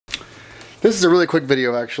This is a really quick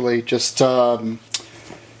video actually, just well,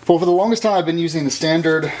 for the longest time I've been using the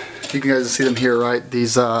standard, you guys see them here, right?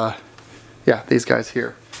 These yeah, these guys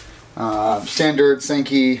here. Standard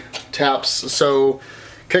Sanke taps. So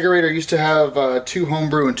Kegerator used to have 2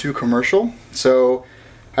 homebrew and 2 commercial. So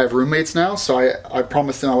I have roommates now, so I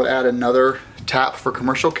promised them I would add another tap for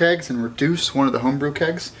commercial kegs and reduce one of the homebrew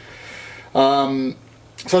kegs. So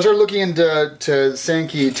I started looking into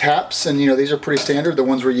Sanke taps, and you know, these are pretty standard, the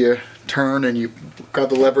ones where you turn and you got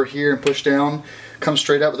the lever here and push down, comes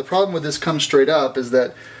straight up. But the problem with this comes straight up is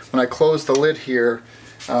that when I close the lid here,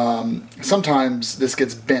 sometimes this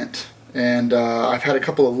gets bent, and I've had a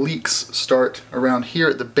couple of leaks start around here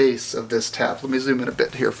at the base of this tap. Let me zoom in a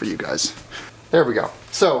bit here for you guys. There we go.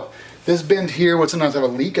 So this bend here would sometimes have a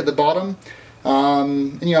leak at the bottom.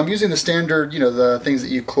 And, you know, I'm using the standard, you know, the things that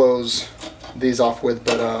you close these off with,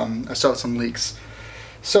 but I still have some leaks.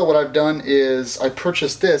 So what I've done is I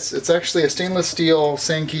purchased this. It's actually a stainless steel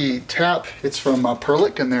Sanke tap. It's from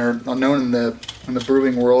Perlick, and they're known in the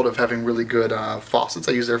brewing world of having really good faucets.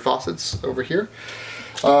 I use their faucets over here.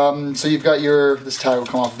 So you've got this tag will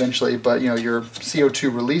come off eventually, but you know, your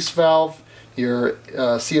CO2 release valve, your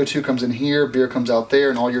CO2 comes in here, beer comes out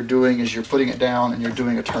there, and all you're doing is you're putting it down and you're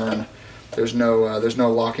doing a turn. There's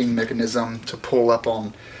no locking mechanism to pull up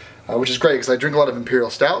on, which is great because I drink a lot of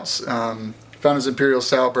Imperial Stouts. Found as Imperial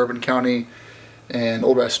Stout, Bourbon County, and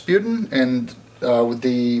Old Rasputin, and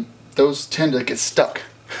those tend to get stuck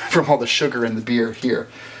from all the sugar in the beer here.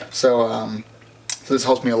 So this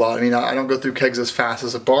helps me a lot. I mean, I don't go through kegs as fast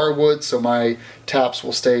as a bar would, so my taps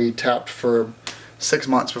will stay tapped for 6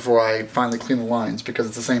 months before I finally clean the lines, because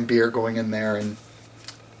it's the same beer going in there. And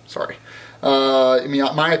sorry. I mean,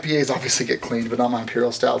 my IPAs obviously get cleaned, but not my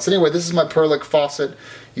Imperial Stouts. Anyway, this is my Perlick faucet.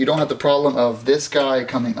 You don't have the problem of this guy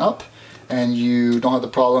coming up, and you don't have the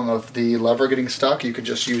problem of the lever getting stuck. You could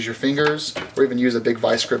just use your fingers, or even use a big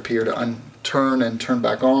vice grip here to unturn and turn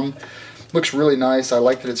back on. Looks really nice. I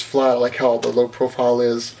like that it's flat. I like how the low profile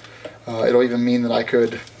is. It'll even mean that I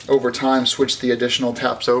could, over time, switch the additional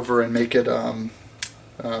taps over and make it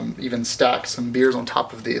even stack some beers on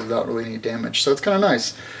top of these without really any damage. So it's kind of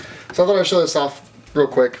nice. So I thought I'd show this off real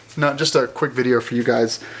quick. Not just a quick video for you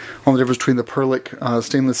guys on the difference between the Perlick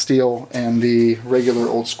stainless steel and the regular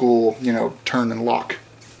old school, you know, turn and lock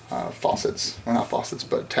faucets. Well, not faucets,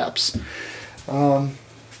 but taps. Yeah,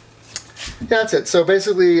 that's it. So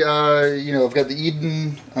basically, you know, I've got the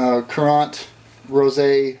Eden Currant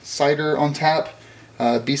Rosé Cider on tap,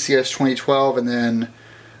 BCS 2012, and then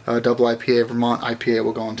double IPA, Vermont IPA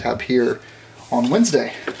will go on tap here on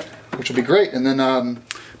Wednesday, which will be great. And then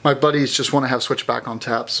my buddies just want to have Switchback on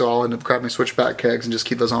tap, so I'll end up grabbing Switchback kegs and just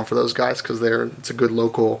keep those on for those guys, because it's a good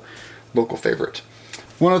local favorite.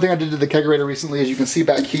 One other thing I did to the Kegerator recently is, you can see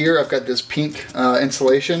back here I've got this pink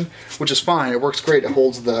insulation, which is fine. It works great. It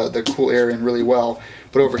holds the cool air in really well.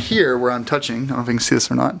 But over here where I'm touching, I don't know if you can see this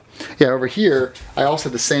or not. Yeah, over here I also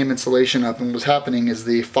had the same insulation up, and what's happening is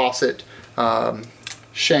the faucet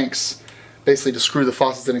shanks, basically to screw the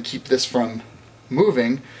faucets in and keep this from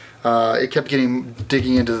moving, it kept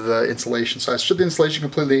digging into the insulation. So I stripped the insulation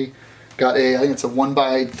completely, got I think it's a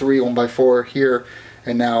 1x3, 1x4 here,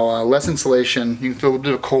 and now less insulation. You can feel a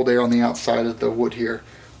bit of cold air on the outside of the wood here,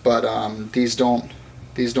 but these don't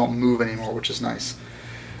move anymore, which is nice.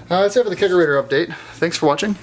 That's it for the Kegerator update. Thanks for watching.